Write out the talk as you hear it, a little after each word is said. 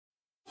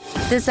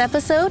This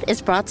episode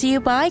is brought to you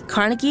by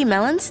Carnegie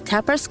Mellon's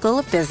Tepper School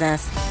of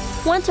Business.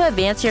 Want to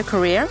advance your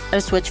career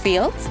or switch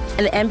fields?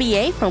 An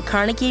MBA from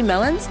Carnegie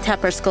Mellon's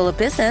Tepper School of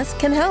Business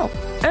can help.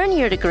 Earn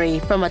your degree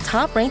from a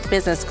top-ranked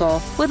business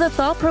school with a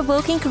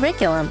thought-provoking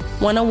curriculum,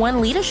 one-on-one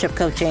leadership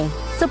coaching,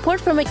 support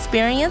from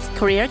experienced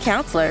career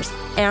counselors,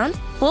 and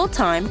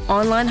full-time,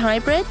 online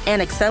hybrid,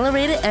 and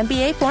accelerated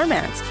MBA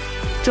formats.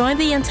 Join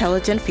the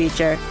intelligent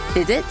future.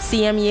 Visit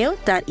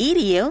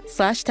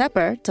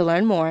cmu.edu/Tepper to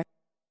learn more.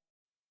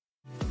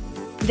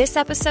 This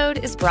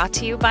episode is brought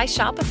to you by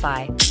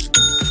Shopify.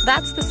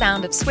 That's the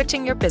sound of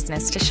switching your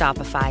business to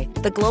Shopify,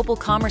 the global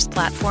commerce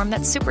platform that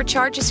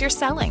supercharges your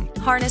selling.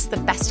 Harness the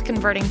best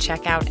converting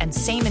checkout and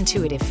same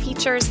intuitive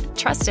features,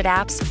 trusted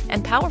apps,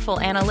 and powerful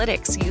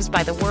analytics used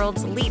by the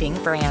world's leading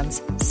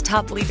brands.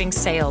 Stop leaving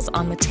sales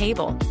on the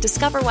table.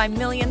 Discover why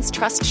millions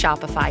trust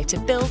Shopify to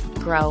build,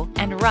 grow,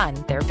 and run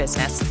their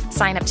business.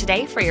 Sign up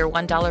today for your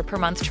 $1 per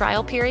month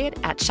trial period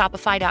at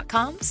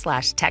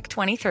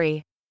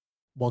shopify.com/tech23.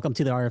 Welcome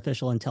to the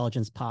Artificial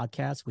Intelligence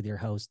Podcast with your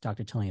host,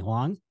 Dr. Tony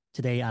Huang.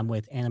 Today, I'm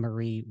with Anna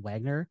Marie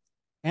Wagner.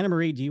 Anna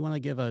Marie, do you want to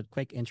give a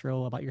quick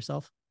intro about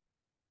yourself?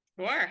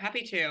 Sure,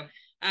 happy to.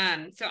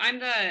 So I'm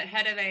the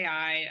head of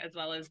AI as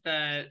well as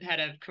the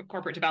head of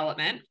corporate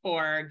development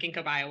for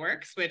Ginkgo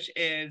Bioworks, which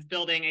is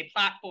building a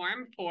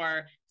platform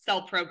for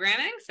cell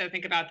programming. So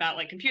think about that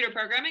like computer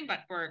programming,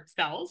 but for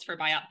cells, for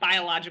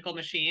biological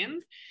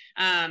machines,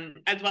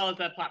 as well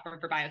as a platform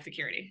for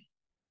biosecurity.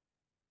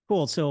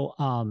 Cool. So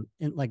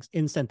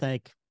in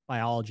synthetic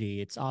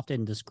biology, it's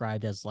often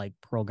described as like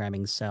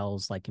programming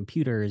cells like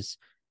computers.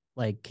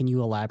 Like, can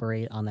you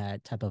elaborate on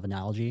that type of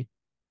analogy?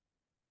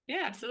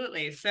 Yeah,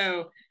 absolutely.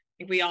 So I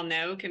think we all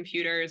know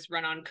computers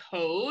run on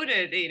code.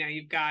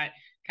 You've got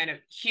kind of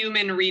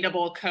human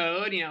readable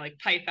code, like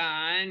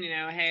Python,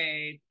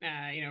 hey,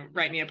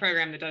 write me a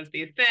program that does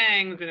these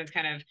things, and it's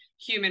kind of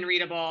human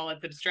readable,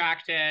 it's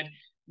abstracted.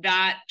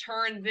 That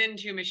turns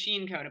into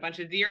machine code, a bunch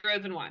of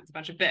zeros and ones, a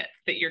bunch of bits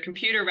that your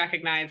computer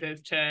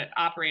recognizes to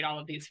operate all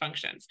of these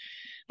functions.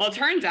 Well, it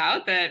turns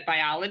out that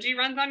biology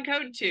runs on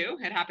code too.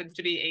 It happens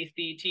to be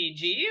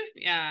ACTG,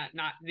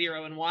 not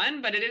 0 and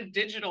 1, but it is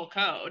digital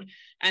code.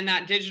 And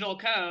that digital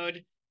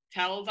code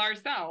tells our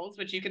cells,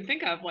 which you can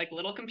think of like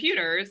little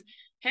computers,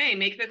 hey,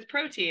 make this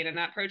protein, and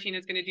that protein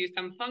is going to do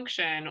some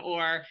function.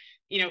 Or,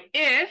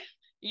 if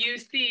you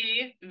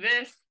see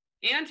this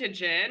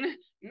antigen,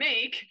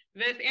 make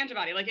this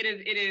antibody. Like it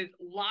is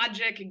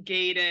logic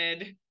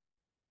gated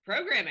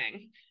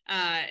programming.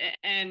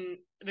 And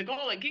the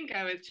goal at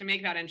Ginkgo is to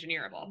make that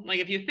engineerable. Like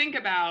if you think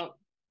about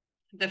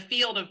the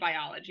field of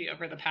biology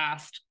over the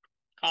past,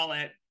 call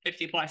it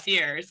 50 plus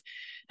years,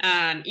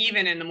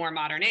 even in the more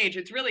modern age,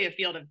 it's really a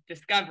field of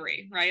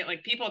discovery, right?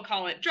 Like people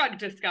call it drug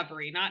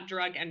discovery, not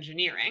drug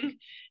engineering.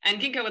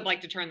 And Ginkgo would like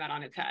to turn that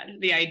on its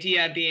head. The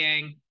idea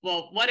being,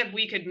 well, what if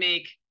we could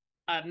make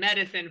a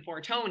medicine for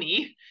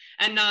Tony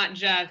and not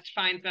just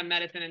find some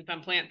medicine in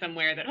some plant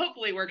somewhere that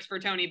hopefully works for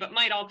Tony, but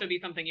might also be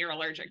something you're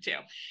allergic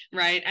to,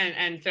 right?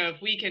 And so if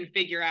we can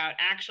figure out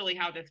actually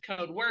how this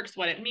code works,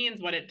 what it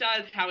means, what it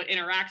does, how it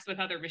interacts with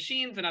other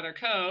machines and other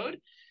code,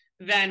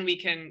 then we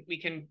can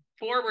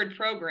forward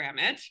program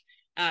it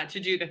to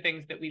do the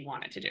things that we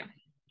want it to do.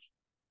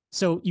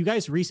 So you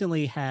guys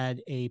recently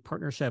had a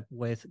partnership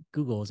with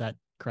Google, is that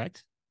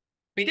correct?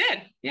 We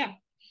did, yeah.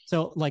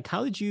 So like,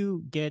 how did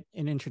you get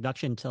an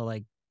introduction to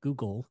like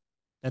Google?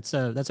 That's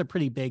a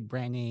pretty big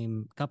brand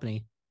name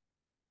company.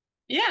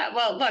 Yeah,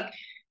 well, look,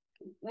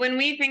 when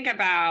we think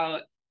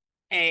about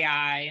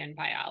AI and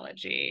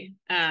biology,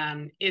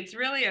 it's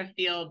really a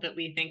field that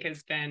we think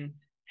has been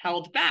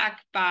held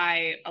back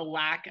by a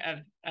lack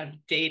of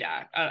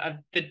data, of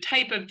the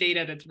type of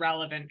data that's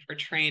relevant for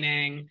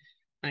training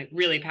like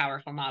really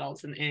powerful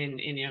models in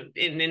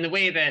the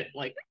way that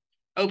like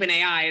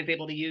OpenAI is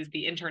able to use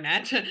the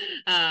internet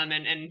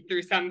and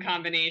through some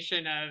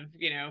combination of,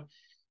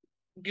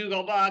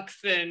 Google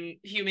Books and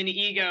human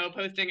ego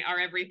posting our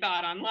every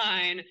thought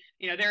online,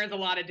 there is a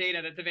lot of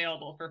data that's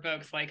available for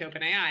folks like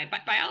OpenAI.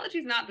 But biology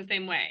is not the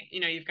same way.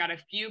 You've got a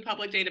few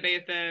public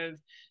databases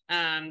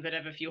that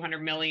have a few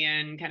 100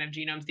 million kind of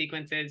genome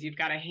sequences. You've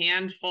got a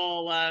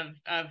handful of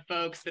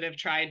folks that have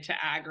tried to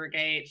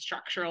aggregate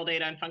structural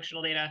data and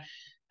functional data.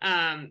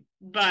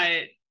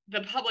 But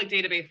the public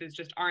databases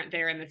just aren't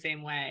there in the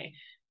same way.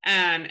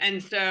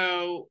 And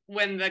so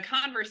when the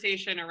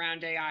conversation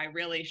around AI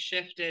really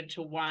shifted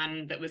to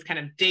one that was kind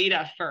of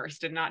data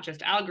first and not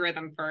just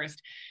algorithm first,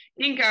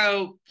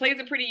 Ginkgo plays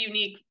a pretty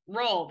unique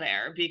role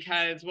there,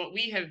 because what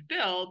we have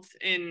built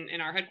in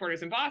our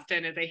headquarters in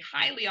Boston is a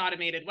highly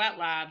automated wet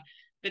lab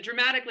that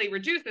dramatically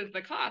reduces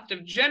the cost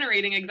of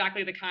generating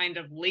exactly the kind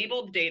of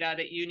labeled data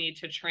that you need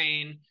to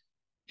train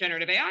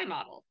generative AI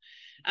models.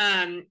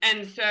 And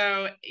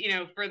so,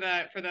 for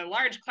the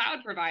large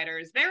cloud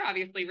providers, they're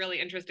obviously really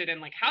interested in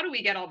like, how do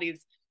we get all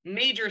these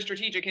major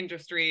strategic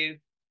industries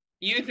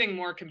using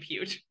more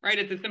compute, right?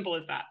 It's as simple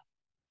as that.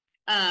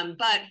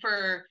 But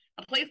for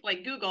a place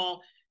like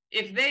Google,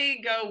 if they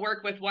go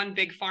work with one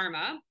big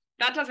pharma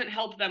that doesn't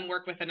help them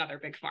work with another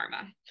big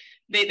pharma.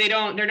 There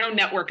are no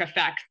network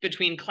effects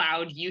between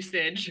cloud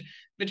usage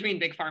between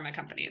big pharma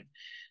companies.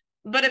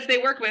 But if they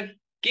work with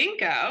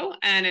Ginkgo,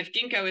 and if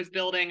Ginkgo is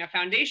building a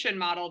foundation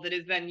model that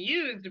is then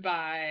used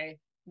by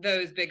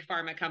those big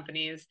pharma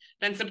companies,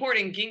 then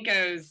supporting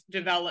Ginkgo's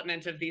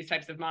development of these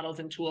types of models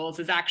and tools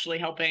is actually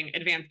helping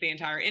advance the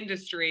entire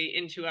industry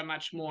into a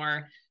much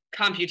more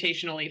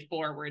computationally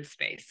forward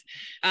space.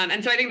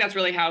 And so I think that's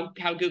really how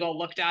Google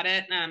looked at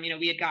it.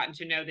 We had gotten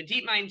to know the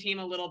DeepMind team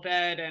a little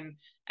bit,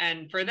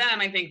 and for them,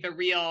 I think the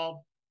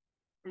real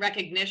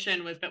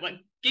recognition was that what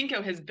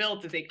Ginkgo has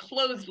built is a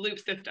closed loop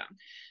system.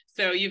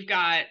 So you've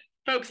got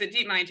folks at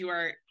DeepMind who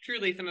are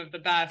truly some of the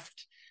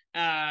best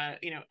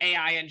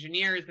AI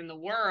engineers in the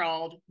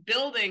world,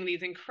 building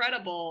these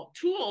incredible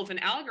tools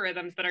and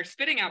algorithms that are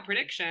spitting out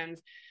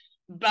predictions,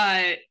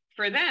 but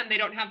for them, they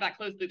don't have that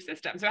closed loop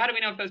system. So how do we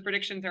know if those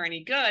predictions are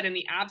any good in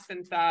the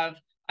absence of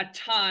a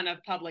ton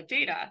of public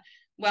data?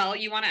 Well,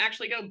 you want to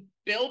actually go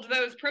build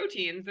those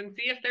proteins and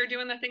see if they're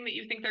doing the thing that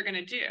you think they're going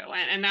to do.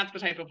 And that's the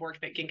type of work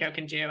that Ginkgo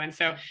can do. And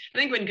so I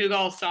think when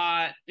Google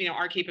saw,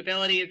 our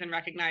capabilities and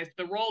recognized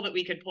the role that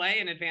we could play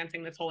in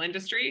advancing this whole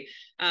industry,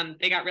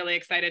 they got really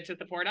excited to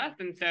support us.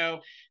 And so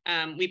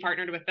we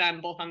partnered with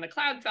them both on the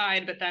cloud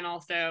side, but then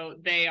also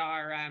they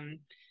are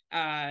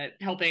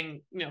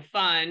helping,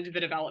 fund the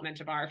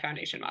development of our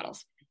foundation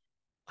models.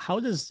 How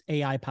does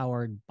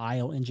AI-powered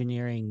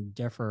bioengineering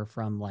differ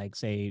from, like,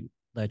 say,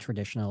 the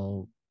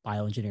traditional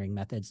bioengineering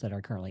methods that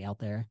are currently out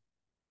there?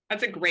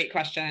 That's a great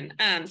question.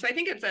 So I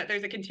think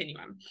there's a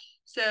continuum.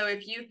 So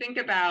if you think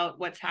about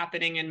what's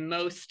happening in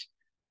most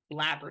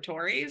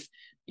laboratories,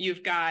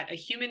 you've got a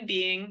human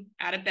being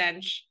at a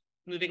bench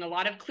moving a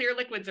lot of clear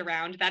liquids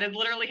around. That is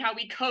literally how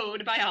we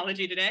code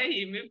biology today.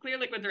 You move clear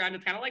liquids around.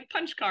 It's kind of like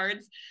punch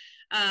cards.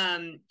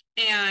 And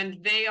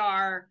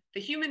the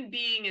human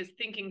being is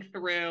thinking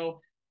through,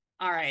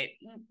 all right,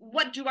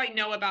 what do I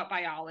know about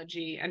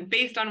biology? And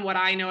based on what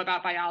I know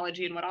about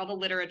biology and what all the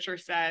literature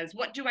says,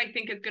 what do I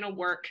think is going to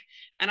work?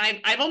 And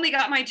I've only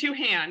got my two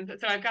hands,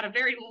 so I've got a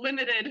very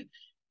limited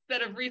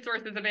set of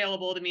resources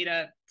available to me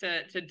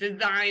to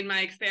design my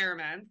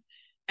experiments.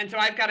 And so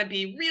I've got to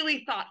be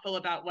really thoughtful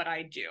about what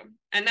I do.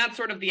 And that's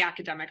sort of the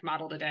academic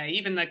model today,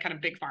 even the kind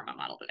of big pharma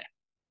model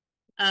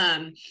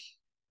today.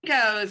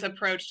 Ginkgo's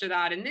approach to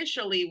that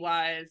initially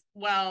was,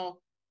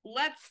 well,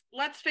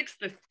 let's fix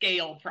the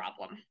scale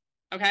problem.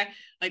 Okay,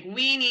 like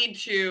we need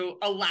to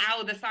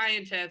allow the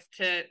scientists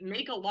to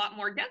make a lot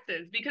more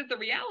guesses, because the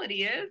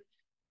reality is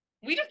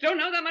we just don't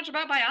know that much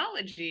about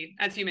biology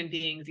as human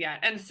beings yet.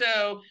 And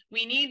so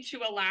we need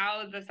to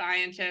allow the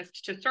scientists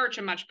to search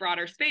a much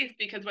broader space,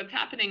 because what's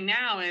happening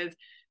now is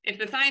if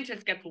the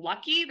scientist gets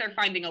lucky, they're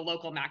finding a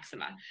local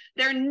maxima.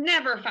 They're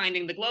never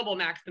finding the global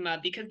maxima,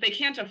 because they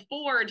can't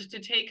afford to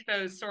take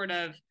those sort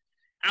of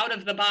out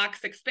of the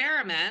box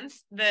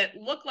experiments that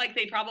look like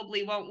they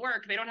probably won't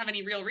work. They don't have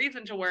any real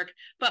reason to work,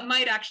 but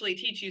might actually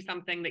teach you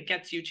something that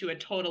gets you to a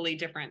totally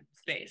different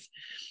space.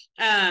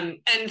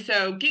 And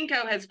so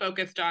Ginkgo has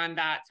focused on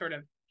that sort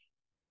of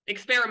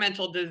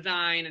experimental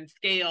design and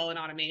scale and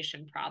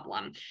automation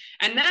problem.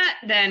 And that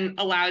then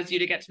allows you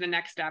to get to the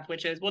next step,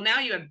 which is, well, now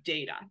you have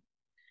data.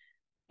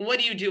 What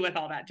do you do with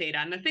all that data?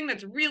 And the thing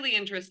that's really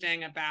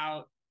interesting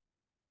about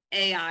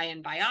AI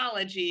and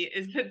biology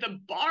is that the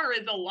bar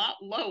is a lot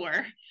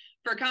lower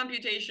for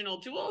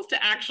computational tools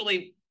to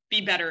actually be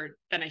better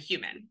than a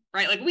human,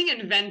 right? Like, we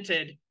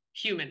invented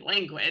human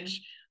language.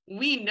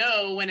 We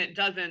know when it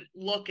doesn't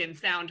look and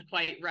sound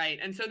quite right.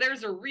 And so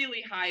there's a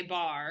really high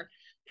bar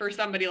for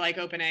somebody like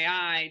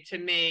OpenAI to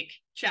make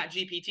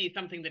ChatGPT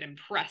something that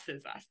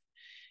impresses us.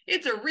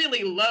 It's a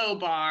really low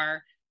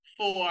bar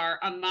for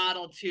a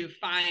model to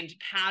find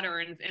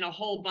patterns in a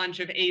whole bunch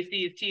of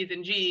ACs, Ts,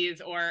 and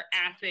Gs, or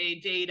assay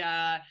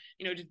data,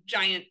 just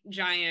giant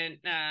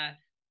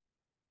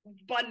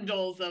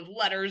bundles of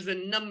letters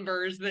and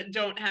numbers that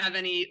don't have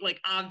any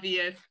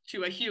obvious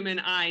to a human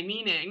eye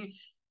meaning.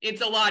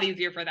 It's a lot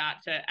easier for that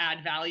to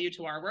add value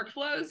to our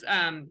workflows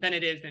than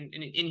it is in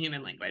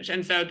human language.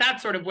 And so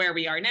that's sort of where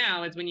we are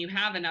now, is when you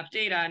have enough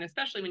data, and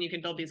especially when you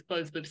can build these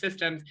closed loop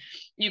systems,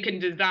 you can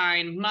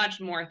design much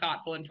more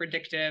thoughtful and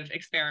predictive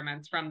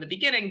experiments from the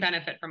beginning,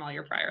 benefit from all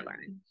your prior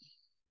learning.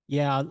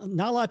 Yeah,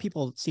 not a lot of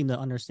people seem to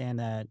understand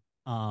that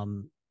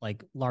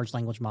like large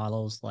language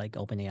models like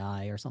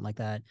OpenAI or something like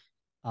that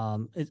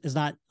is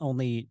not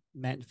only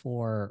meant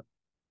for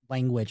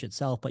language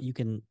itself, but you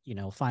can,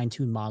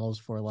 fine-tune models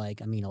for like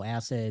amino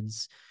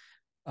acids,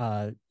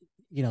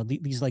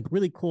 these like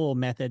really cool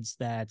methods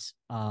that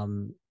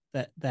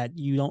that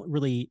you don't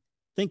really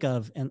think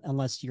of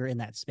unless you're in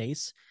that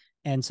space.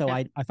 And so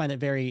I find it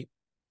very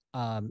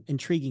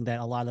intriguing that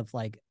a lot of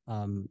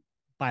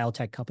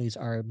biotech companies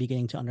are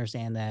beginning to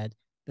understand that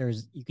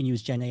you can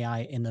use Gen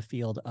AI in the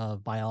field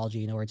of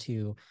biology in order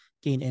to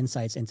gain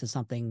insights into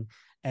something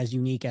as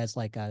unique as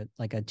like a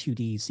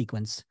 2D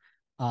sequence.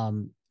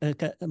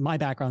 My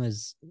background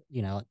is,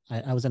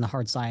 I was in the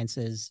hard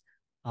sciences.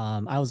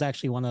 I was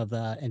actually one of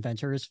the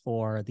inventors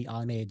for the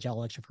automated gel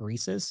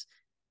electrophoresis.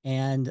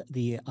 and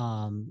the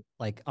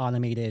like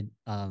automated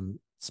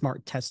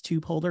smart test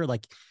tube holder.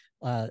 Like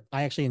I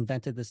actually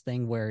invented this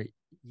thing where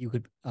you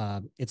could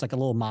it's like a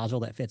little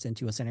module that fits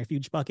into a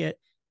centrifuge bucket.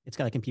 It's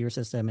got a computer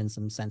system and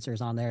some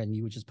sensors on there, and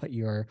you would just put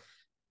your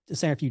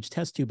centrifuge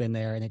test tube in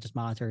there, and it just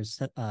monitors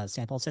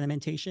sample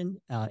sedimentation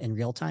in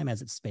real time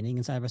as it's spinning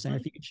inside of a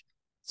centrifuge.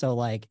 So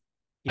like,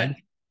 yeah,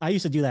 I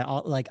used to do that.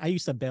 Like I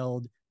used to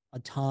build a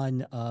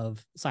ton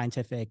of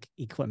scientific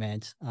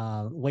equipment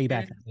way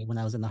back when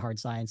I was in the hard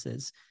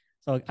sciences.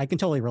 So I can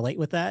totally relate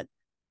with that.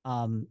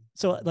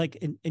 So like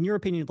in your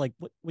opinion, like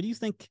what do you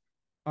think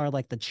are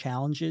like the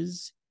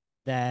challenges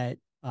that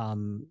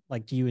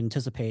like do you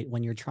anticipate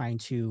when you're trying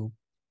to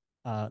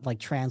like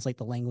translate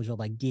the language of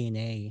like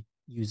DNA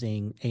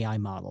using AI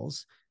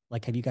models?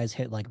 Like, have you guys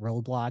hit like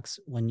roadblocks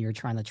when you're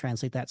trying to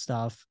translate that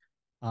stuff?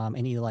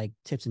 Any like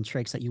tips and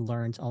tricks that you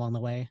learned along the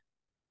way?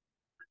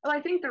 Well, I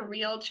think the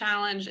real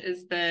challenge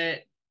is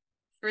that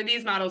for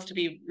these models to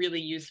be really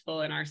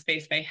useful in our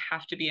space, they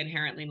have to be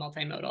inherently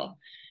multimodal,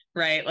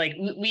 right? Like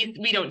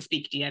we don't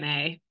speak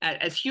DNA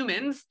as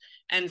humans.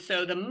 And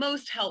so the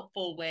most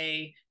helpful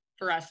way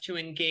for us to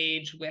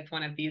engage with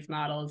one of these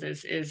models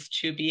is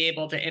to be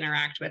able to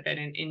interact with it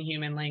in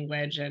human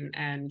language and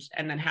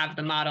then have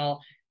the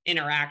model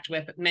interact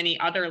with many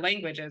other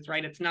languages,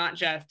 right? It's not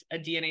just a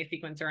DNA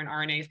sequence or an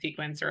RNA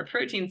sequence or a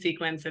protein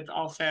sequence. It's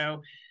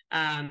also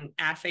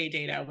assay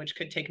data, which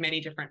could take many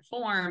different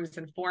forms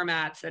and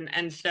formats.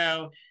 And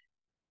so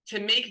to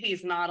make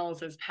these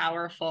models as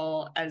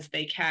powerful as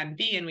they can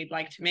be, and we'd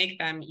like to make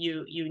them,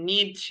 you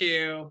need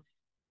to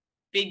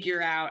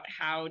figure out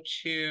how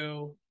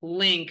to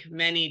link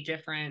many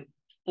different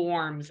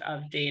forms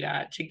of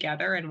data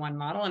together in one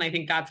model. And I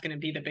think that's going to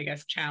be the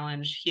biggest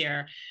challenge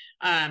here.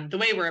 The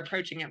way we're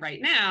approaching it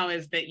right now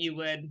is that you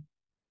would,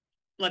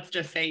 let's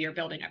just say you're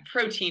building a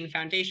protein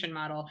foundation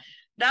model.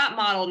 That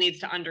model needs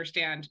to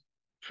understand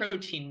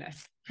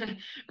proteinness,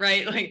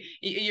 right? Like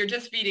you're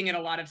just feeding it a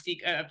lot of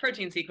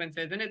protein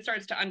sequences, and it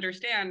starts to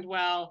understand,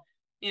 well,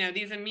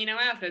 these amino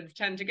acids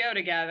tend to go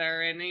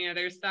together, and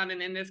there's some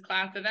in this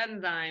class of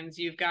enzymes.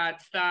 You've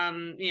got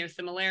some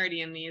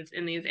similarity in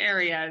these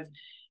areas,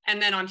 and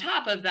then on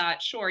top of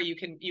that, sure, you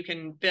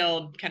can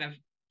build kind of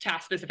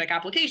task-specific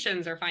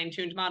applications or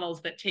fine-tuned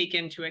models that take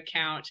into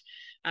account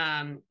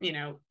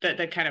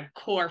the kind of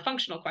core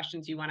functional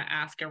questions you want to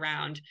ask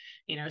around,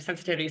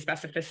 sensitivity,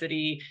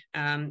 specificity,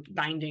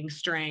 binding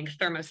strength,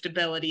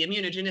 thermostability,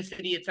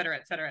 immunogenicity, et cetera,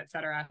 et cetera, et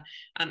cetera.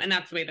 And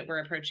that's the way that we're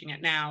approaching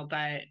it now.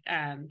 But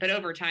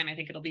over time, I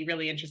think it'll be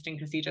really interesting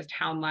to see just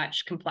how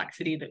much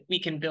complexity that we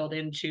can build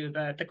into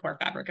the core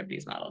fabric of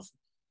these models.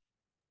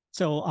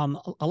 So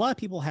a lot of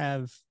people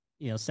have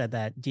said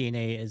that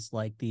DNA is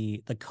like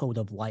the code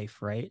of life,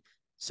 right?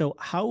 So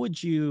how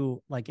would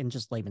you, like in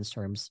just layman's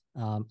terms,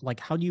 like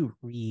how do you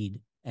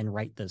read and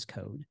write this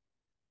code?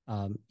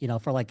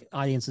 For like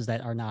audiences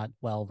that are not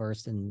well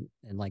versed in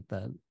like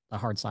the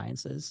hard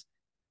sciences.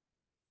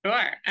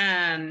 Sure.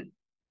 I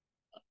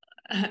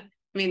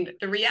mean,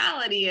 the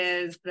reality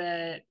is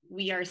that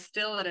we are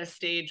still at a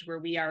stage where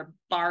we are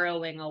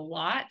borrowing a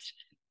lot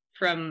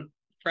from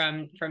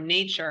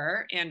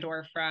nature and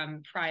or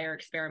from prior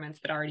experiments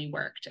that already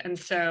worked. And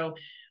so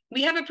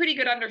we have a pretty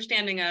good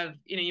understanding of,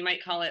 you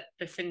might call it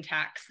the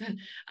syntax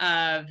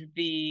of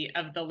the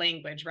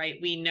language, right?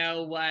 We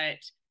know what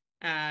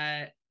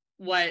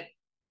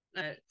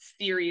a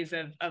series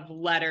of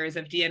letters,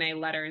 of DNA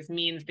letters,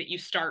 means that you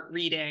start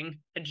reading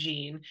a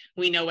gene.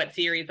 We know what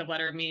series of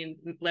letters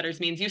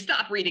means you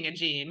stop reading a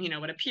gene,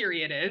 what a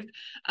period is.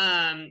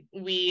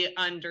 We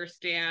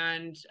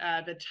understand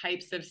the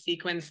types of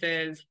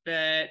sequences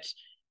that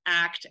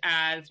act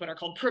as what are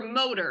called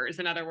promoters.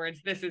 In other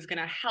words, this is going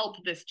to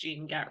help this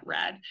gene get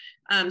read.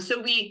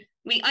 So we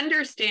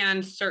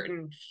understand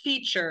certain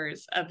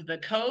features of the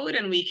code,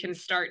 and we can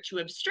start to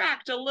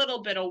abstract a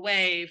little bit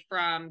away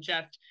from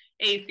just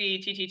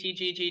AC, TTT,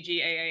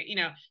 GGG,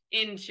 AA,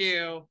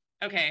 into,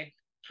 okay,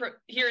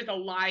 here's a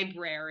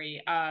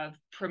library of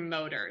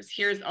promoters.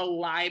 Here's a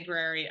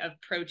library of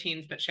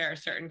proteins that share a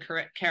certain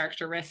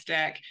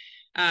characteristic.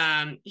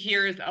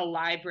 Here's a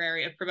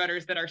library of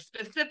promoters that are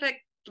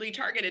specifically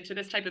targeted to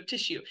this type of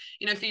tissue.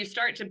 So you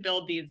start to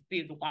build these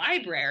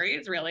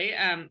libraries, really.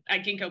 At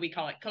Ginkgo, we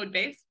call it code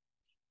base.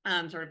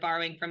 Sort of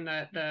borrowing from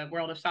the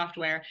world of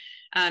software.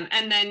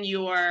 And then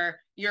you're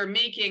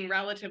making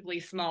relatively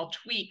small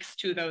tweaks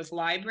to those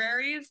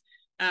libraries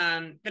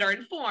that are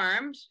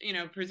informed,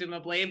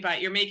 presumably,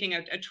 but you're making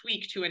a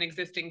tweak to an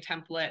existing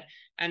template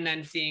and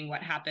then seeing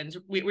what happens.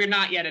 We're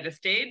not yet at a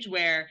stage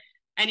where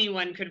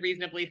anyone could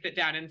reasonably sit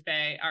down and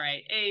say, all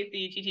right, A,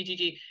 C, T, T, T,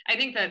 G. I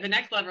think that the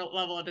next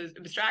level of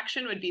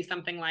abstraction would be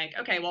something like,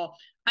 okay, well,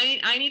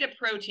 I need a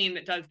protein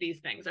that does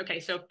these things. Okay,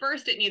 so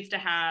first it needs to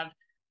have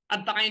a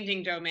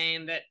binding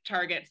domain that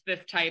targets this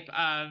type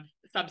of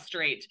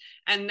substrate.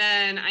 And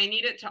then I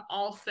need it to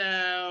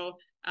also,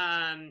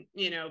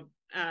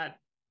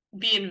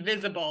 be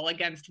invisible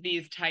against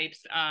these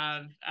types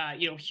of,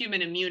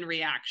 human immune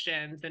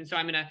reactions. And so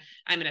I'm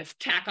gonna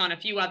tack on a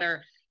few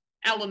other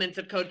elements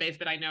of code base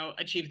that I know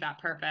achieve that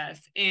purpose.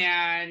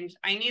 And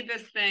I need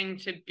this thing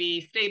to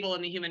be stable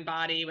in the human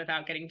body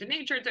without getting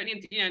denatured. So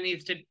it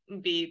needs to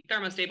be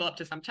thermostable up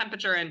to some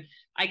temperature. And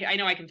I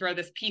know I can throw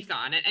this piece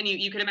on it. And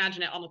you can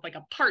imagine it almost like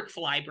a parts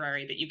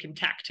library that you can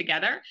tack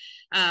together.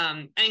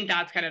 I think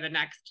that's kind of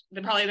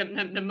probably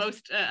the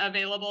most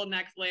available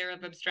next layer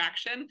of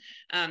abstraction.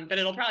 But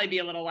it'll probably be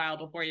a little while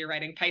before you're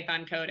writing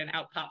Python code and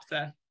out pops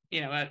a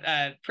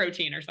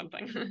protein or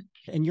something.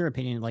 In your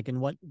opinion, like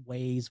in what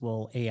ways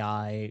will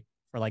AI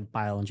for like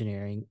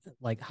bioengineering,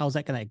 like how's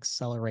that going to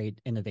accelerate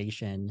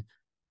innovation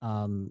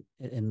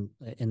in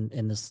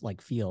this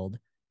like field?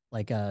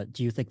 Like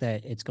do you think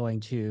that it's going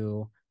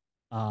to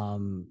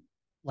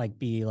like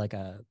be like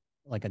a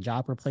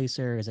job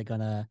replacer? Is it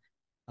going to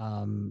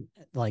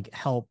like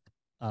help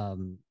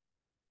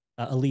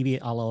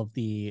alleviate all of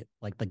the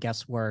like the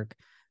guesswork?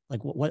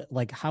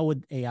 Like how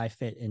would AI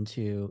fit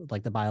into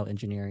like the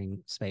bioengineering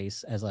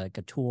space as like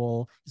a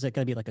tool? Is it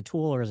going to be like a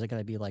tool, or is it going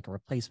to be like a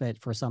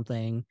replacement for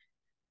something?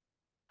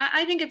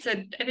 I think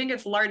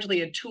it's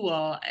largely a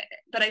tool,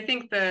 but I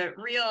think the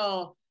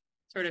real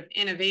sort of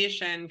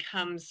innovation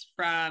comes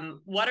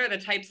from what are the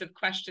types of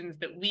questions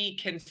that we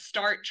can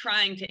start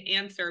trying to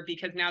answer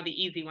because now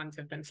the easy ones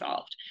have been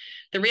solved.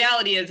 The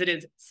reality is it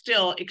is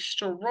still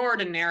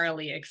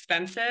extraordinarily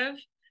expensive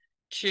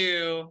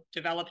to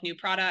develop new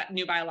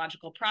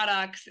biological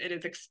products. It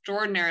is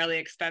extraordinarily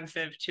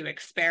expensive to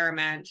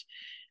experiment.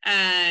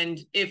 And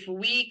if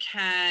we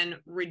can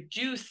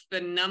reduce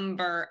the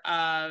number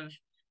of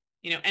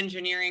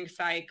engineering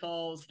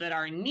cycles that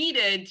are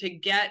needed to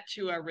get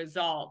to a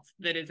result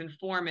that is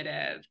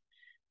informative,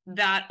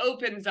 that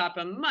opens up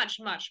a much,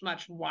 much,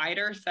 much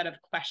wider set of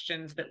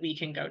questions that we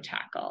can go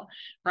tackle,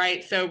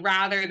 right? So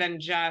rather than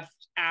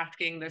just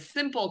asking the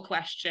simple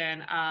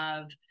question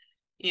of,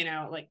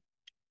 like,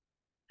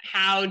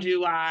 how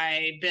do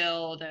I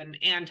build an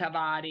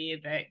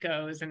antibody that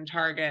goes and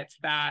targets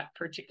that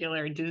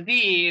particular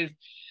disease?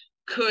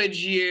 Could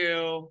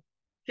you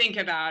think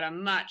about a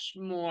much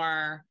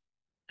more,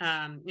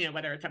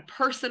 whether it's a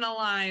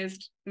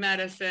personalized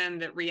medicine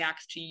that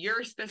reacts to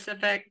your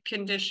specific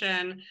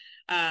condition,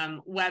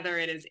 whether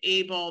it is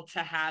able to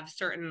have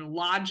certain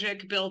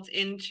logic built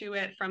into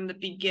it from the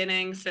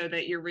beginning so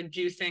that you're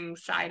reducing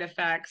side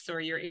effects or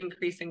you're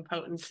increasing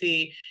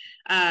potency,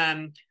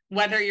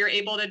 whether you're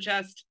able to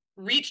just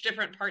reach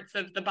different parts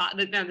of the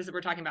body. Now,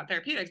 we're talking about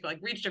therapeutics, but like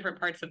reach different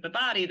parts of the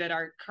body that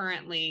are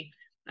currently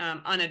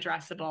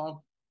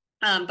unaddressable.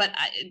 But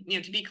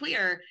to be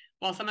clear,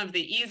 while some of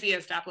the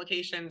easiest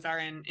applications are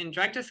in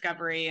drug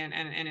discovery and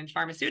in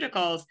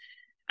pharmaceuticals,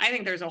 I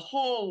think there's a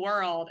whole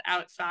world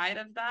outside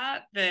of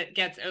that that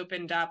gets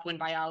opened up when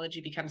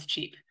biology becomes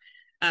cheap.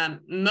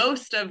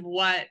 Most of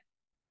what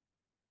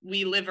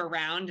we live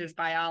around is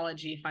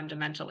biology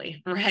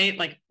fundamentally, right?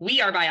 Like we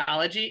are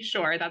biology,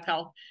 sure, that's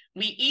health.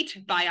 We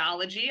eat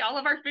biology, all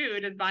of our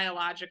food is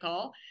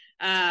biological.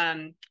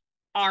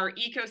 Our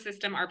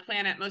ecosystem, our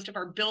planet, most of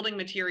our building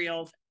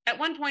materials at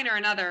one point or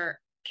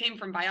another came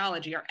from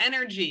biology. Our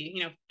energy,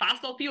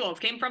 fossil fuels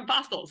came from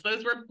fossils.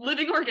 Those were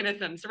living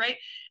organisms, right?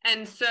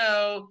 And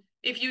so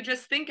if you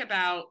just think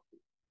about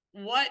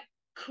what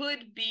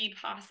could be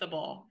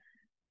possible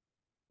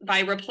by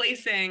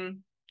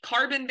replacing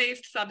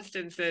carbon-based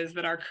substances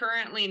that are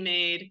currently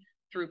made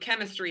through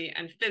chemistry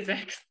and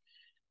physics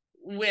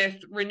with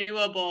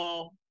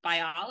renewable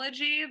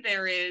biology,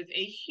 there is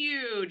a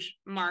huge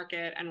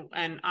market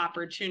and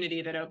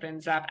opportunity that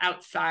opens up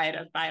outside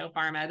of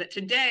biopharma that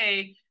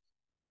today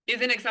is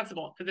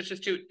inaccessible because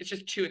it's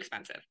just too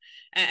expensive.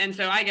 And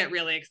so I get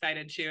really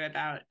excited too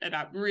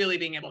about really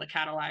being able to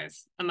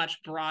catalyze a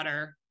much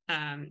broader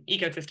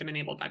ecosystem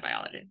enabled by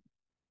biology.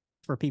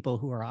 For people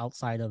who are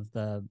outside of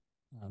the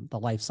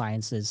life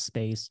sciences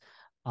space,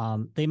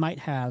 they might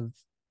have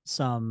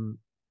some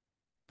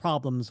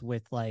problems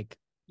with like,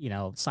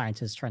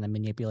 scientists trying to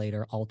manipulate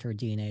or alter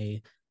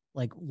DNA.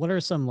 Like, what are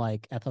some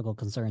like ethical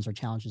concerns or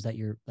challenges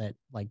that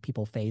like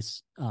people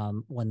face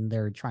when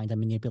they're trying to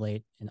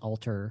manipulate and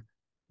alter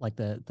like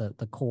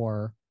the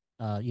core,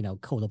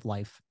 code of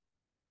life?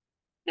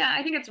 Yeah,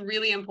 I think it's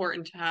really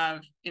important to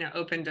have,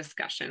 open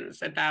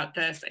discussions about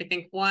this. I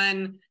think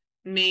one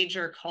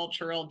major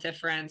cultural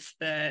difference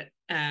that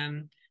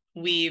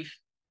we've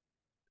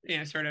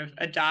sort of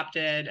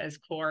adopted as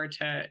core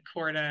to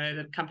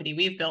the company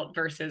we've built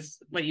versus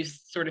what you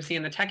sort of see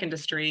in the tech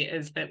industry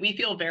is that we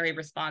feel very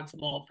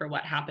responsible for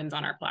what happens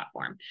on our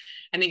platform.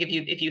 I think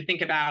if you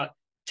think about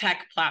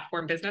tech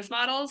platform business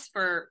models,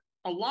 for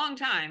a long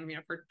time,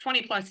 for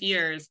 20 plus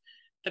years,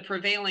 the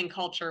prevailing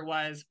culture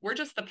was we're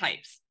just the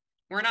pipes.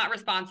 We're not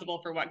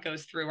responsible for what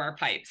goes through our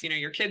pipes.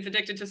 Your kid's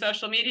addicted to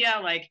social media,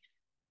 like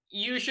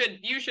you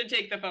should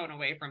take the phone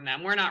away from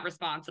them. We're not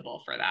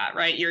responsible for that,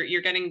 right? You're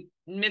getting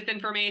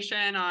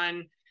misinformation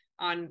on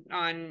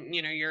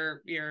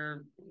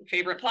your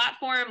favorite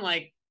platform.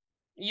 Like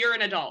you're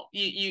an adult.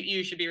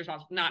 You should be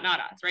responsible, not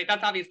us, right?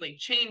 That's obviously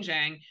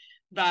changing,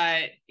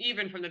 but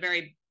even from the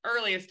very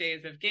earliest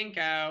days of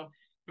Ginkgo,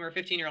 we're a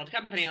 15-year-old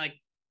company, like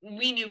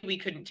we knew we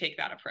couldn't take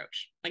that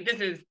approach. Like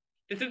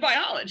this this is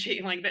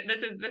biology, like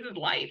this is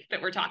life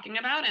that we're talking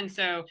about. And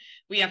so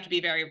we have to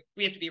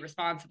be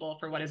responsible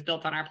for what is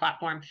built on our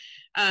platform.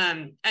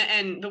 And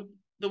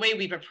the way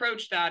we've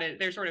approached that is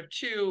there's sort of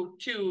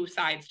two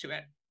sides to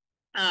it.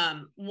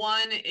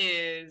 One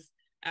is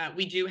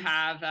we do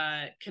have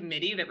a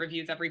committee that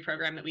reviews every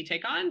program that we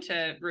take on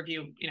to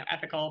review,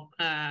 ethical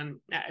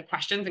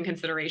questions and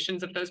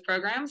considerations of those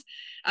programs.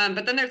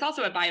 But then there's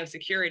also a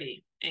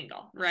biosecurity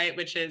angle, right?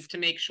 Which is to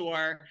make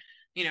sure,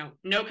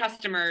 no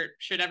customer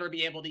should ever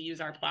be able to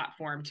use our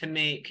platform to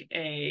make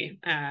a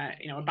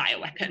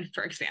bioweapon,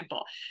 for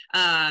example.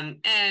 And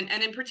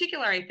in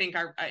particular, I think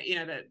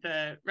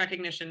the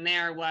recognition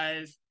there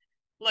was,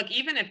 look,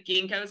 even if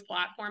Ginkgo's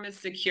platform is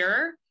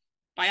secure,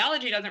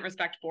 biology doesn't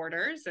respect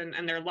borders,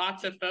 and there are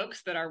lots of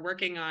folks that are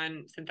working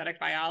on synthetic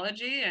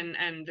biology,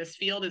 and this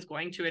field is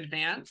going to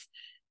advance.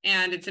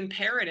 And it's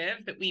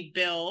imperative that we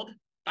build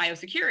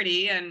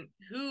biosecurity, and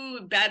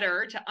who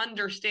better to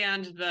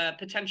understand the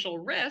potential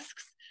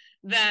risks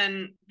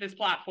than this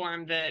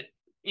platform that,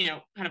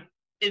 kind of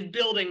is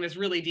building this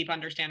really deep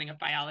understanding of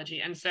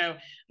biology. And so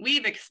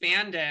we've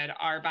expanded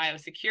our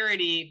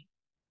biosecurity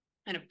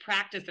kind of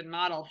practice and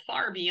model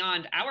far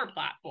beyond our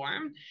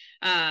platform,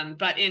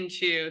 but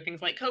into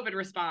things like COVID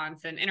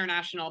response and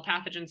international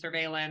pathogen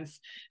surveillance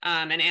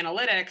and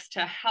analytics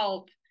to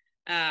help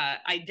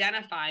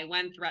identify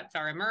when threats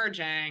are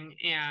emerging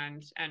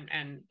and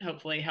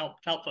hopefully help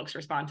folks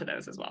respond to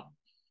those as well.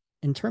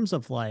 In terms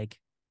of like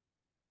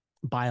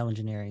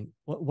bioengineering,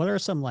 what are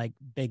some like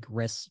big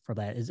risks for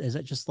that? Is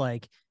it just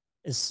like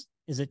is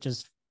it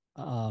just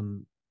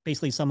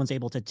basically someone's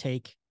able to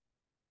take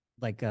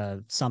like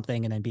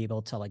something and then be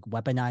able to like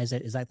weaponize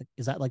it? Is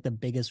that like the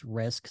biggest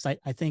risk? Because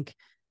I think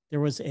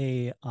there was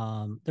a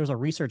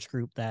research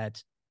group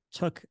that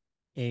took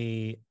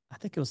I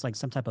think it was like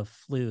some type of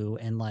flu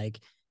and like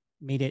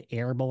made it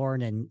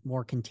airborne and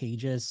more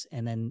contagious,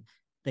 and then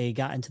they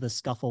got into the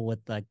scuffle with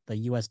like the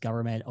U.S.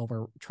 government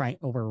over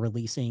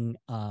releasing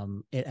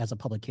it as a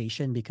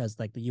publication, because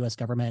like the U.S.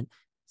 government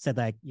said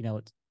that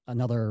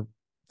another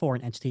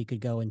foreign entity could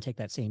go and take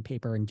that same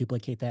paper and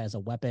duplicate that as a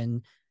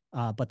weapon.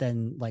 But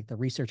then like the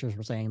researchers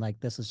were saying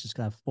like this is just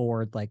going to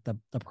forward like the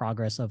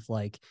progress of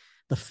like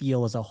the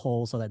field as a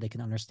whole so that they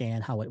can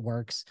understand how it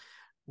works.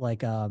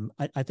 Like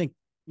I think,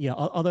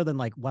 other than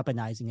like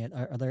weaponizing it,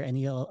 are there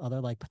any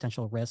other like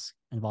potential risks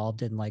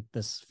involved in like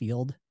this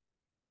field?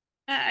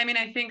 I mean,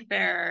 I think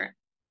there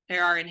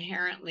are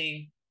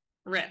inherently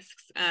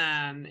risks,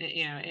 and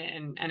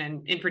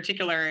in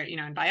particular,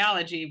 in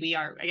biology, we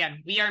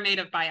are made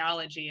of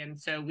biology, and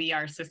so we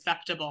are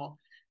susceptible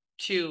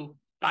to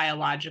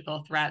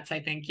biological threats.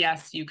 I think,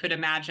 yes, you could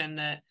imagine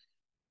that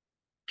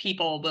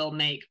people will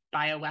make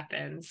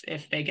bioweapons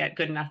if they get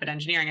good enough at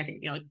engineering. I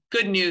think,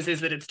 good news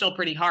is that it's still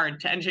pretty hard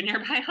to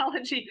engineer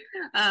biology.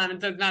 And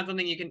so it's not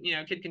something you can,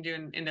 kid can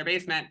do in their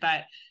basement.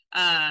 But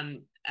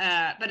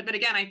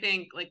again, I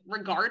think like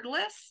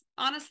regardless,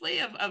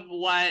 honestly, of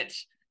what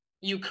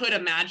you could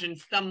imagine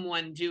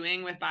someone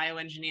doing with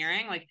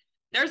bioengineering, like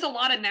there's a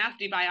lot of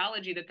nasty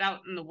biology that's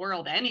out in the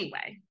world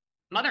anyway.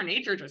 Mother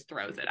Nature just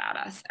throws it at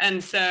us.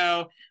 And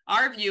so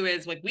our view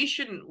is like, we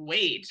shouldn't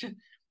wait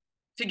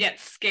to get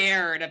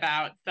scared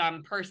about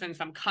some person,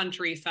 some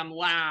country, some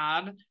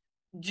lab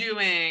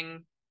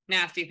doing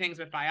nasty things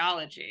with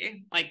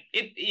biology. Like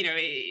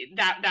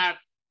that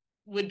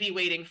would be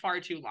waiting far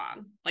too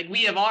long. Like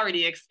we have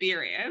already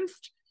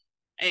experienced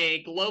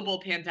a global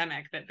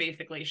pandemic that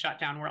basically shut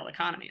down world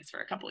economies for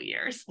a couple of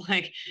years.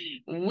 Like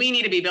we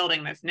need to be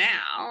building this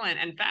now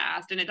and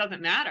fast. And it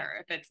doesn't matter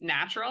if it's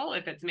natural,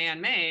 if it's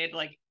man-made,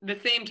 like the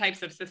same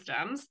types of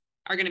systems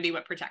are going to be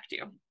what protect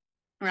you,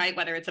 right?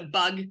 Whether it's a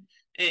bug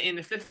in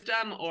the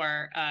system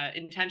or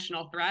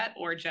intentional threat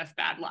or just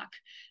bad luck,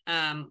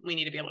 we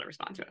need to be able to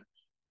respond to it.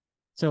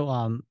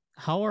 So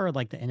how are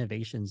like the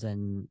innovations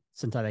in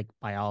synthetic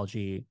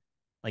biology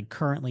like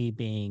currently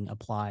being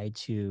applied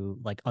to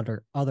like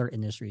other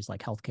industries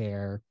like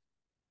healthcare,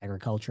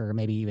 agriculture,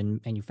 maybe even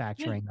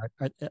manufacturing?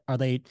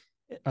 Yeah.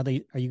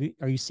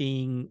 Are you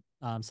seeing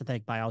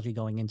synthetic biology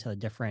going into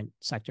different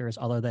sectors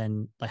other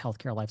than the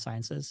healthcare life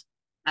sciences?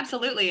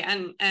 Absolutely.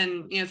 And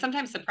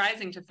sometimes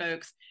surprising to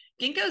folks,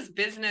 Ginkgo's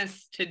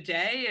business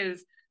today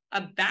is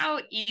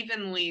about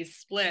evenly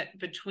split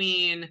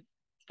between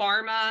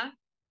pharma,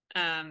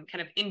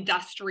 kind of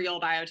industrial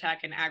biotech,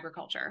 and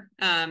agriculture.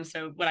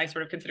 So what I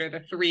sort of consider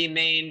the three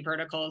main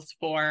verticals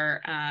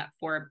for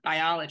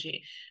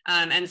biology.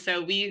 And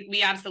so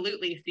we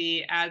absolutely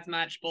see as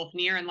much both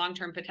near and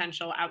long-term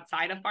potential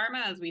outside of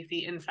pharma as we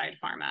see inside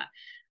pharma.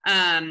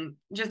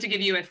 Just to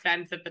give you a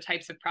sense of the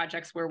types of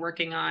projects we're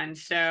working on.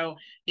 So,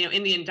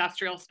 in the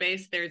industrial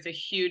space, there's a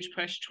huge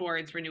push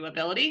towards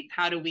renewability.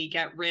 How do we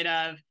get rid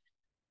of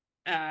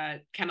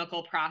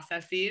chemical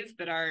processes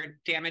that are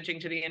damaging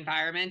to the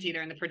environment,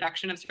 either in the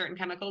production of certain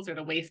chemicals or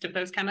the waste of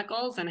those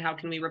chemicals? And how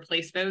can we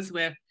replace those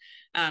with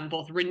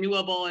both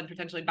renewable and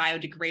potentially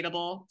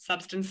biodegradable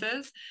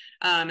substances?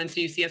 And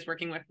so you see us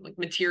working with like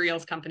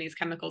materials companies,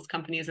 chemicals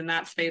companies in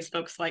that space,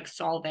 folks like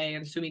Solvay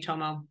and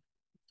Sumitomo.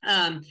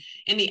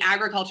 In the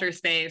agriculture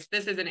space,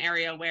 this is an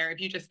area where if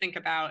you just think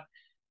about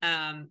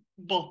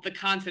both the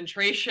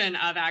concentration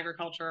of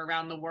agriculture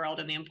around the world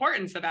and the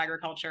importance of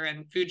agriculture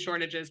and food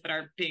shortages that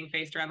are being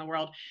faced around the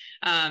world,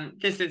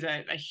 this is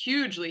a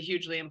hugely,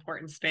 hugely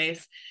important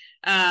space.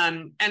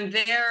 And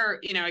there,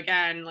 you know,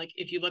 again, like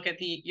if you look at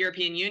the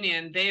European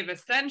Union, they've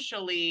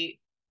essentially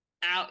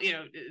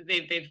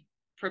they've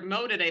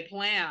promoted a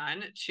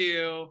plan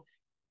to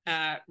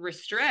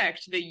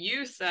restrict the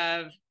use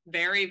of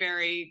very,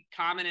 very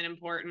common and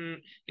important,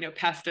 you know,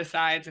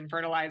 pesticides and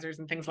fertilizers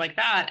and things like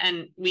that.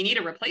 And we need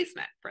a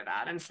replacement for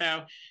that. And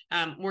so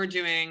we're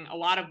doing a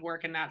lot of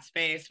work in that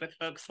space with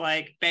folks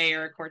like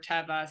Bayer,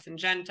 Corteva,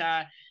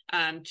 Syngenta,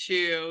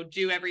 to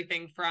do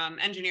everything from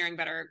engineering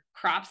better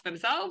crops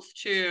themselves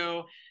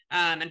to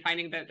and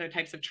finding the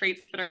types of traits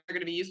that are going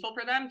to be useful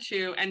for them,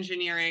 to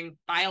engineering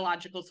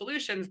biological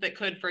solutions that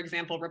could, for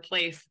example,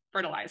 replace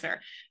fertilizer.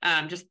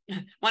 Just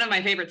one of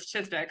my favorite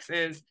statistics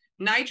is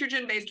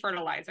nitrogen-based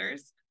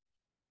fertilizers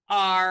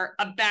are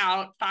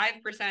about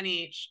 5%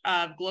 each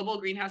of global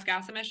greenhouse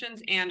gas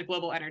emissions and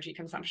global energy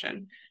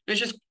consumption. It's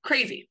just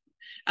crazy.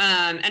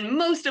 And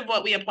most of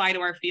what we apply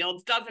to our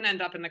fields doesn't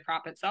end up in the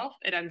crop itself.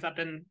 It ends up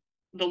in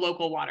the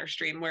local water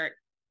stream where it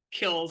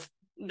kills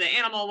the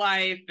animal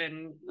life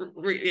and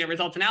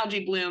results in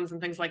algae blooms and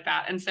things like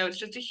that. And so it's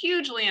just a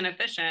hugely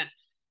inefficient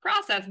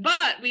process,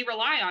 but we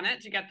rely on it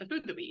to get the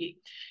food that we eat.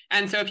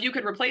 And so if you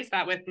could replace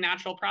that with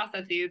natural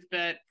processes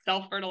that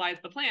self-fertilize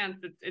the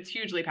plants, it's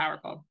hugely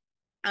powerful.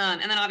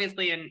 And then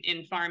obviously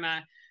in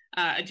pharma,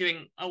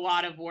 doing a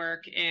lot of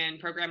work in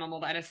programmable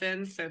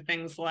medicines. So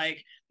things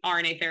like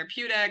RNA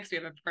therapeutics. We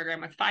have a program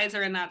with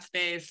Pfizer in that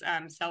space,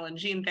 cell and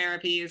gene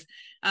therapies,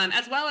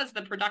 as well as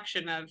the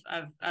production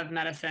of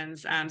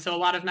medicines. So a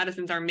lot of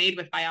medicines are made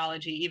with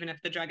biology, even if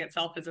the drug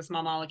itself is a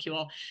small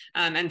molecule.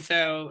 And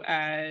so,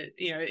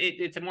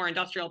 it's a more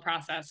industrial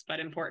process, but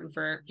important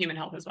for human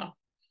health as well.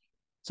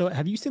 So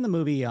have you seen the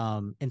movie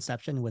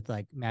Inception with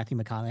like Matthew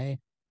McConaughey?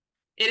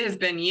 It has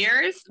been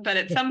years, but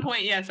at some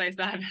point, yes, I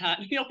saw that.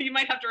 You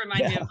might have to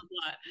remind me of the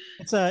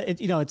plot.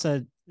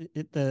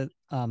 The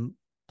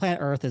planet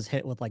Earth is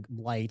hit with like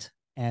blight,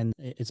 and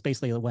it's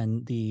basically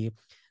when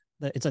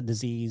it's a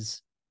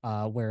disease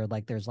where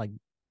like there's like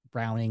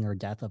browning or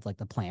death of like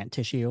the plant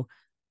tissue.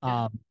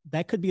 Yeah.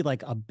 That could be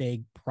like a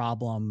big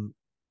problem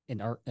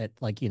in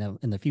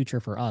in the future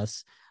for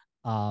us.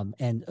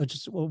 And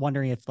just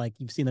wondering if like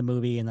you've seen the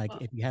movie and like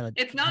if you had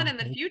it's not in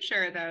the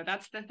future though.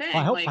 That's the thing.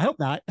 Well, I hope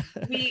not.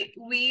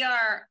 we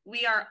are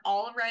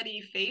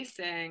already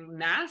facing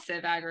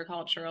massive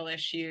agricultural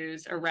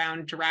issues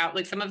around drought.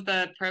 Like some of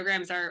the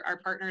programs our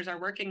partners are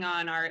working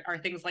on are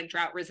things like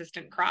drought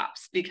resistant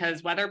crops,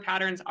 because weather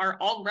patterns are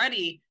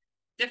already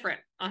different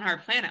on our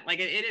planet. Like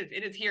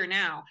it is here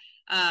now.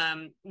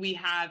 We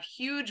have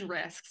huge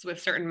risks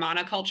with certain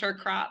monoculture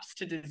crops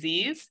to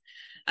disease.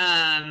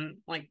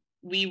 Like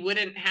we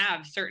wouldn't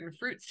have certain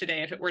fruits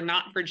today if it were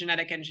not for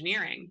genetic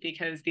engineering,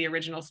 because the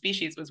original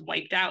species was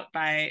wiped out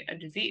by a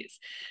disease.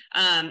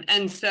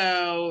 And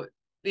so,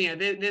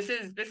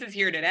 this is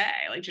here today.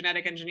 Like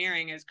genetic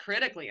engineering is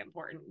critically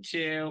important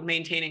to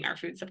maintaining our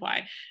food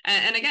supply.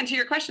 And again, to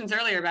your questions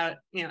earlier about,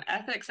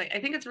 ethics, I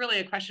think it's really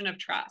a question of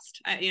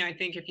trust. I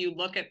think if you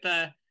look at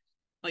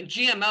like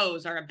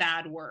GMOs are a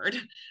bad word,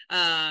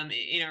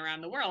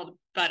 around the world,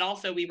 but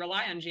also we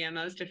rely on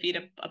GMOs to feed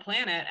a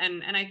planet.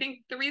 And I think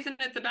the reason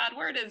it's a bad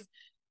word is,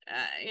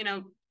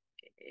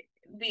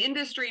 the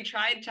industry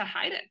tried to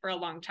hide it for a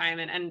long time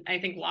and I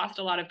think lost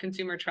a lot of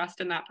consumer trust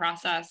in that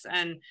process.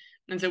 And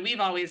so we've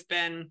always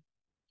been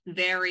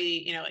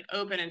very, like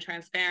open and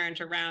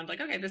transparent around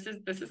like, okay, this is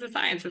the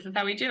science, this is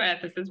how we do it,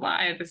 this is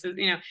why, this is,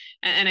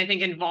 and I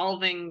think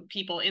involving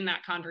people in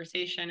that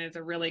conversation is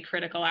a really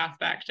critical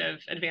aspect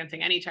of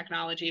advancing any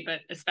technology,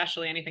 but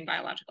especially anything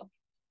biological.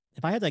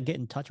 If I had to get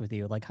in touch with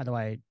you, like how do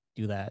I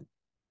do that?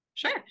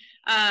 Sure.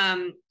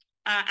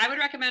 I would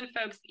recommend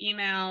folks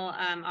email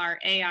our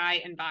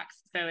AI inbox.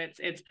 So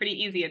it's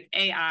pretty easy. It's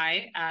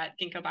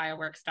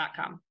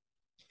AI@ginkgobioworks.com.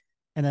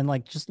 And then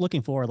like just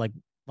looking forward, like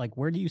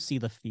where do you see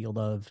the field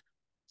of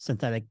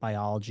synthetic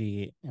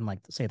biology in like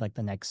say like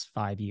the next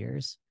 5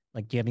 years?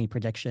 Like do you have any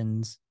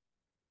predictions?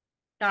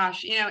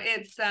 Gosh,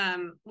 it's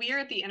we are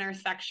at the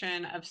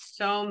intersection of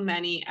so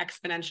many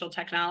exponential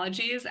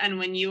technologies, and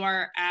when you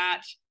are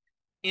at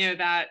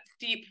that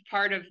steep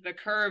part of the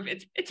curve,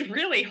 it's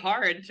really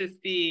hard to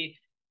see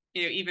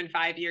even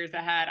 5 years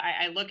ahead.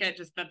 I look at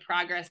just the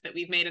progress that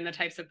we've made and the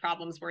types of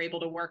problems we're able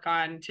to work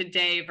on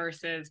today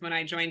versus when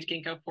I joined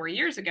Ginkgo 4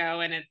 years ago,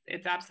 and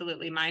it's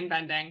absolutely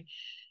mind-bending.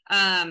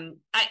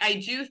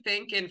 I do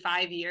think in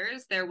 5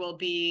 years there will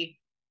be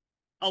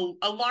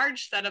a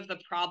large set of the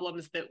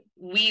problems that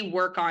we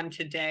work on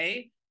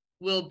today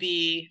will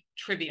be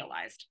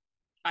trivialized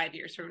 5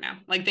 years from now.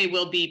 Like they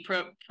will be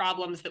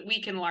problems that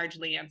we can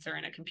largely answer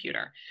in a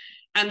computer.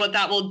 And what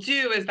that will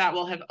do is that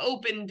will have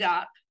opened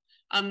up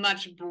a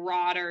much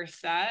broader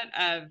set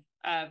of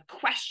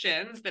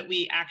questions that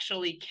we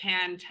actually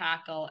can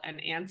tackle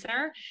and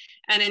answer.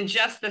 And in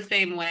just the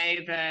same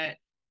way that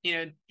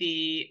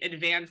the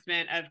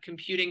advancement of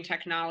computing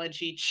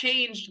technology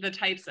changed the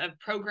types of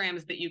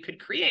programs that you could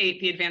create.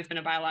 The advancement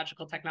of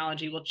biological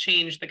technology will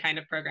change the kind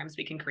of programs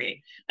we can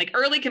create. Like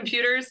early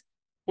computers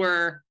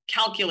were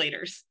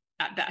calculators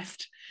at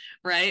best,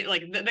 right?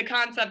 Like the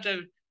concept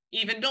of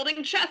even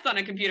building chess on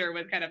a computer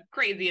was kind of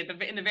crazy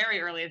in the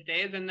very earliest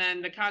days. And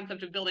then the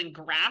concept of building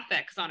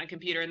graphics on a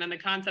computer, and then the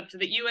concept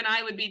that you and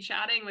I would be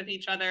chatting with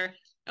each other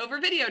over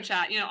video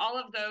chat, all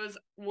of those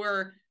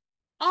were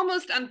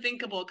almost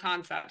unthinkable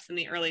concepts in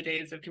the early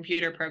days of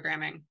computer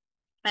programming.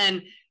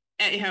 And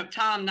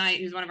Tom Knight,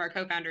 who's one of our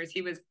co-founders,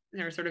 he was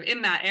sort of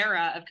in that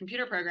era of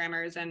computer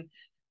programmers, and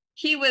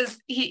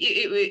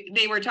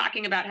they were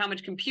talking about how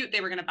much compute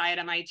they were going to buy at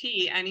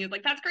MIT, and he was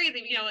like, "That's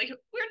crazy, like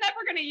we're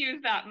never going to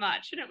use that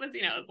much." And it was,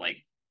 like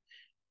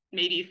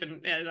maybe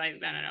some, I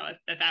don't know,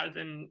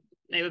 1,000.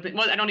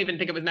 I don't even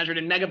think it was measured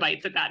in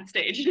megabytes at that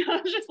stage. It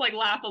was just like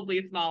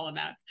laughably small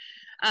amounts.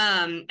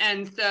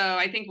 And so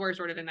I think we're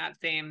sort of in that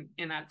same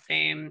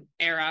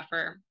era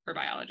for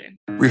biology.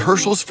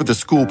 Rehearsals for the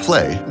school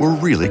play were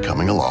really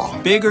coming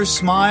along. Bigger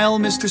smile,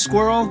 Mr.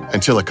 Squirrel?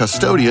 Until a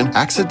custodian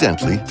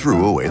accidentally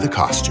threw away the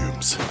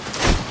costumes.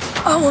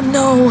 Oh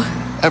no!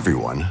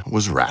 Everyone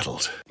was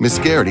rattled. Miss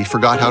Garrity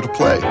forgot how to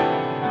play.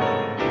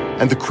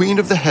 And the Queen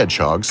of the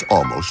Hedgehogs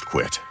almost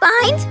quit.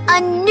 Find a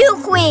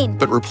new queen!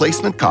 But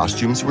replacement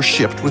costumes were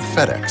shipped with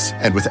FedEx,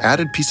 and with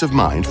added peace of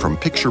mind from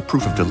picture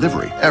proof of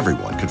delivery,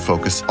 everyone could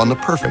focus on the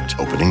perfect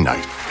opening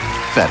night.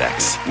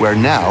 FedEx, where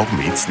now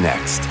meets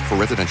next. For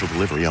residential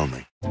delivery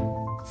only.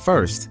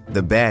 First,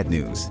 the bad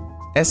news.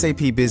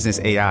 SAP Business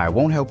AI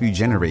won't help you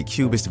generate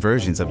cubist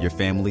versions of your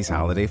family's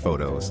holiday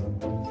photos.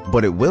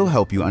 But it will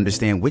help you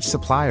understand which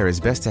supplier is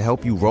best to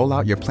help you roll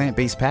out your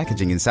plant-based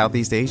packaging in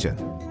Southeast Asia,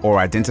 or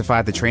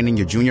identify the training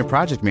your junior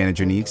project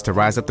manager needs to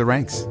rise up the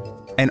ranks,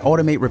 and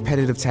automate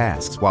repetitive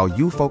tasks while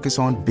you focus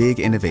on big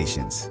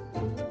innovations,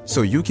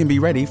 so you can be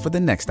ready for the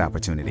next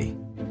opportunity.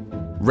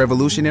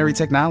 Revolutionary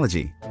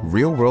technology,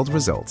 real-world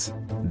results.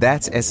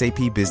 That's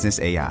SAP Business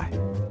AI.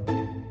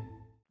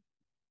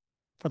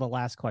 For the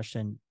last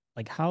question,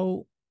 like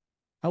how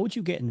would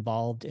you get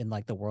involved in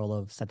like the world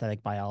of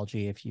synthetic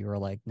biology if you were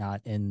like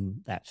not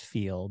in that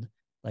field?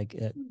 Are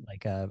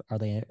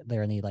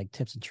there any like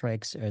tips and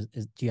tricks? Or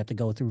do you have to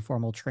go through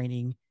formal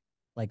training,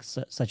 like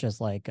such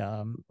as like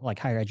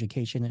higher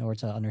education in order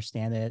to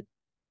understand it?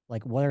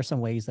 Like, what are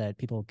some ways that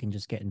people can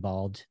just get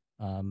involved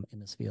in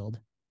this field?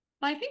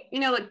 Well, I think,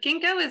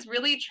 Ginkgo is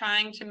really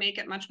trying to make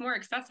it much more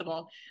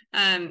accessible.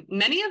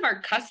 Many of our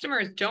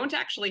customers don't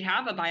actually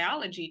have a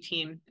biology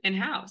team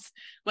in-house.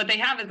 What they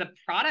have is a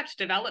product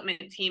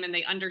development team, and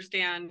they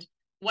understand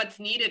what's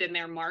needed in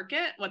their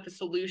market, what the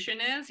solution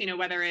is,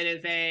 whether it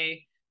is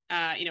a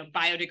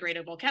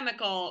biodegradable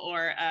chemical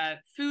or a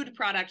food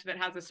product that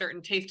has a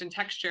certain taste and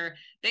texture.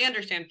 They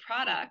understand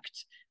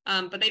product,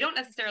 but they don't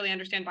necessarily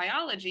understand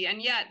biology.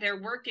 And yet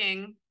they're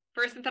working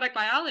for a synthetic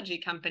biology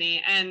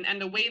company. And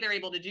the way they're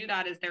able to do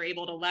that is they're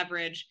able to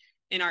leverage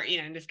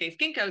in this case,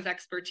 Ginkgo's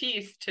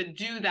expertise to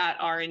do that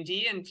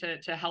R&D and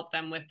to help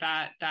them with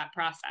that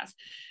process.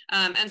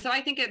 And so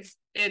I think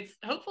it's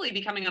hopefully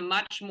becoming a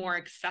much more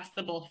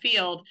accessible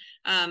field,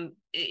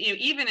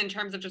 even in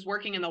terms of just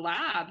working in the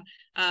lab.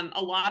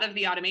 A lot of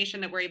the automation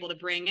that we're able to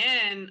bring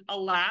in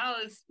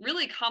allows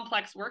really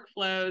complex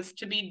workflows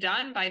to be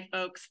done by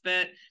folks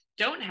that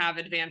don't have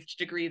advanced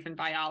degrees in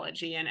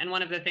biology. And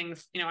one of the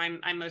things,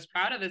 I'm most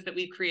proud of is that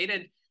we've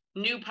created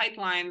new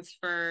pipelines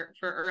for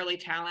early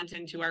talent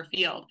into our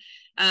field.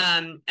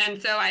 And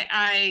so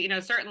I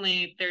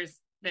certainly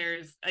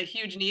there's a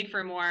huge need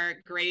for more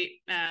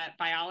great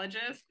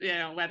biologists,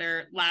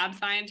 whether lab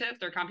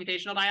scientists or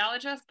computational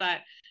biologists, but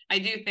I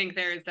do think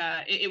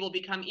it will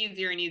become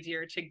easier and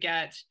easier to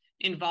get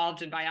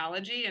involved in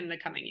biology in the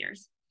coming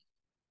years.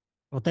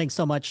 Well, thanks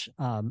so much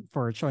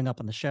for showing up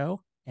on the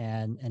show.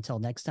 And until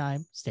next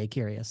time, stay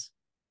curious.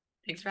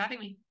 Thanks for having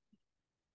me.